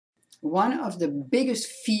one of the biggest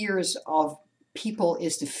fears of people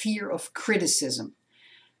is the fear of criticism.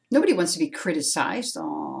 Nobody wants to be criticized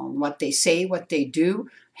on what they say, what they do.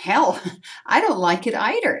 Hell, I don't like it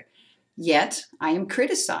either. Yet I am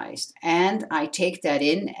criticized, and I take that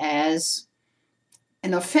in as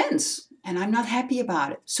an offense, and I'm not happy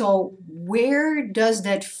about it. So where does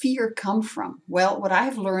that fear come from? Well, what I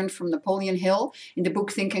have learned from Napoleon Hill in the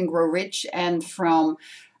book Think and Grow Rich, and from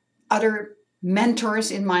other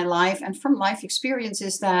mentors in my life and from life experience,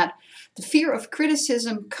 is that the fear of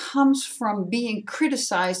criticism comes from being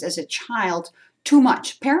criticized as a child too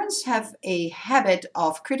much. Parents have a habit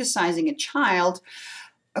of criticizing a child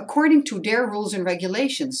according to their rules and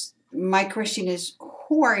regulations. My question is,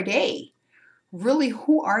 who are they? Really,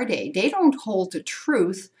 who are they? They don't hold the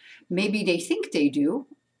truth. Maybe they think they do,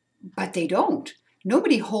 but they don't.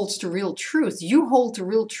 Nobody holds the real truth. You hold the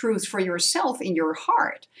real truth for yourself in your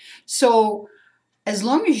heart. So as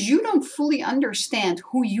long as you don't fully understand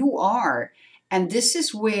who you are, and this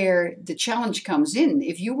is where the challenge comes in.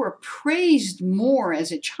 If you were praised more as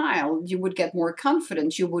a child, you would get more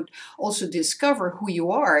confidence. You would also discover who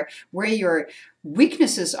you are, where your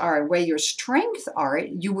weaknesses are, where your strengths are.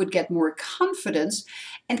 You would get more confidence,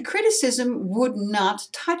 and criticism would not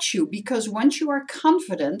touch you, because once you are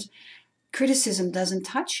confident, criticism doesn't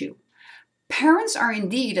touch you. Parents are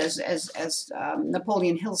indeed, as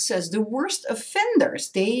Napoleon Hill says, the worst offenders.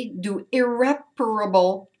 They do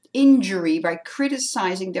irreparable injury by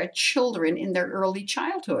criticizing their children in their early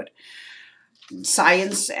childhood.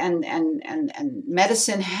 Science and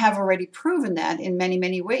medicine have already proven that in many,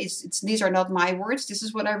 many ways. These are not my words. This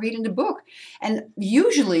is what I read in the book. And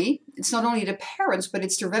usually, it's not only the parents, but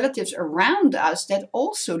it's the relatives around us that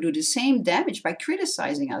also do the same damage by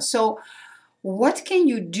criticizing us. So what can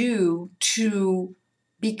you do to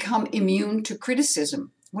become immune to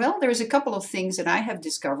criticism? Well, there's a couple of things that I have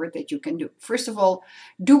discovered that you can do. First of all,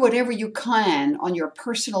 do whatever you can on your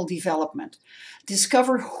personal development.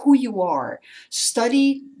 Discover who you are.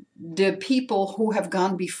 Study the people who have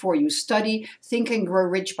gone before you. Study Think and Grow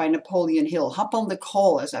Rich by Napoleon Hill. Hop on the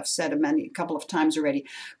call, as I've said a couple of times already.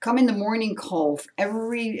 Come in the morning call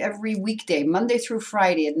every weekday, Monday through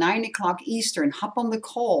Friday at 9 o'clock Eastern. Hop on the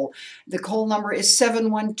call. The call number is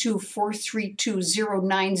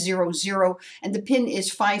 712-432-0900, and the PIN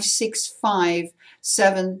is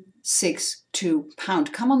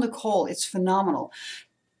 565762#. Come on the call. It's phenomenal.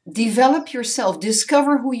 Develop yourself,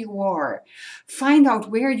 discover who you are, find out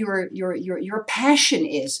where your passion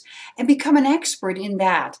is, and become an expert in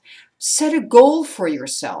that. Set a goal for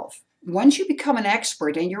yourself. Once you become an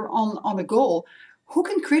expert and you're on a goal, who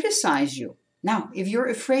can criticize you? Now, if you're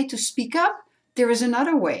afraid to speak up, there is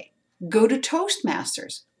another way. Go to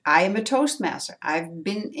Toastmasters. I am a Toastmaster. I've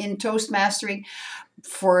been in Toastmastering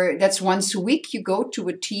that's once a week. You go to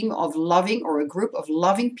a team of loving, or a group of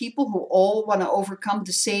loving people who all want to overcome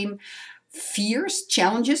the same fears,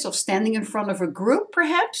 challenges of standing in front of a group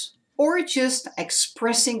perhaps, or just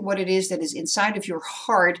expressing what it is that is inside of your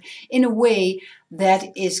heart in a way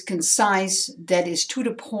that is concise, that is to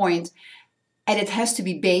the point, and it has to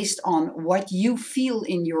be based on what you feel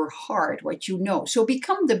in your heart, what you know. So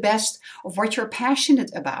become the best of what you're passionate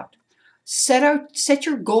about. Set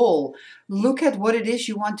your goal. Look at what it is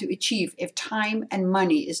you want to achieve. If time and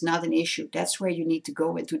money is not an issue, that's where you need to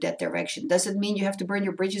go into that direction. Does it mean you have to burn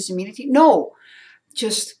your bridges immediately? No,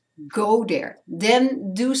 just go there.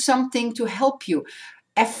 Then do something to help you.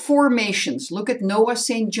 Affirmations. Look at Noah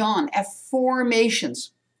St. John.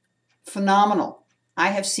 Affirmations. Phenomenal.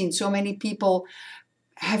 I have seen so many people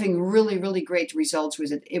having really, really great results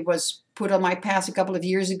with it. It was put on my path a couple of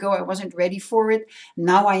years ago. I wasn't ready for it.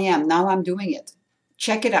 Now I am. Now I'm doing it.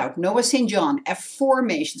 Check it out. Noah St. John.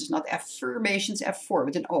 Affirmations, not affirmations, F4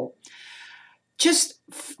 with an O. Just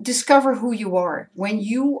discover who you are. When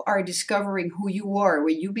you are discovering who you are,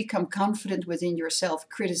 when you become confident within yourself,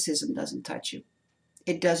 criticism doesn't touch you.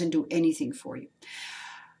 It doesn't do anything for you.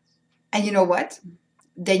 And you know what?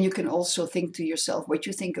 Then you can also think to yourself, what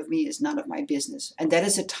you think of me is none of my business. And that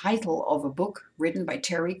is a title of a book written by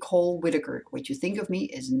Terry Cole Whitaker. What you think of me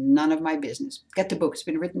is none of my business. Get the book. It's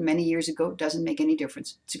been written many years ago. Doesn't make any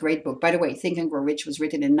difference. It's a great book. By the way, Think and Grow Rich was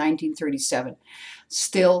written in 1937.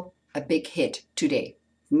 Still a big hit today.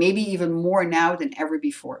 Maybe even more now than ever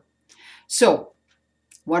before. So,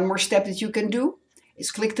 one more step that you can do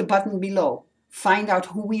is click the button below. Find out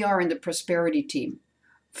who we are in the Prosperity Team.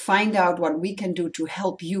 Find out what we can do to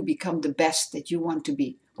help you become the best that you want to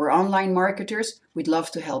be. We're online marketers. We'd love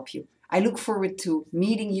to help you. I look forward to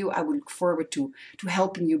meeting you. I would look forward to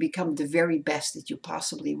helping you become the very best that you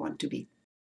possibly want to be.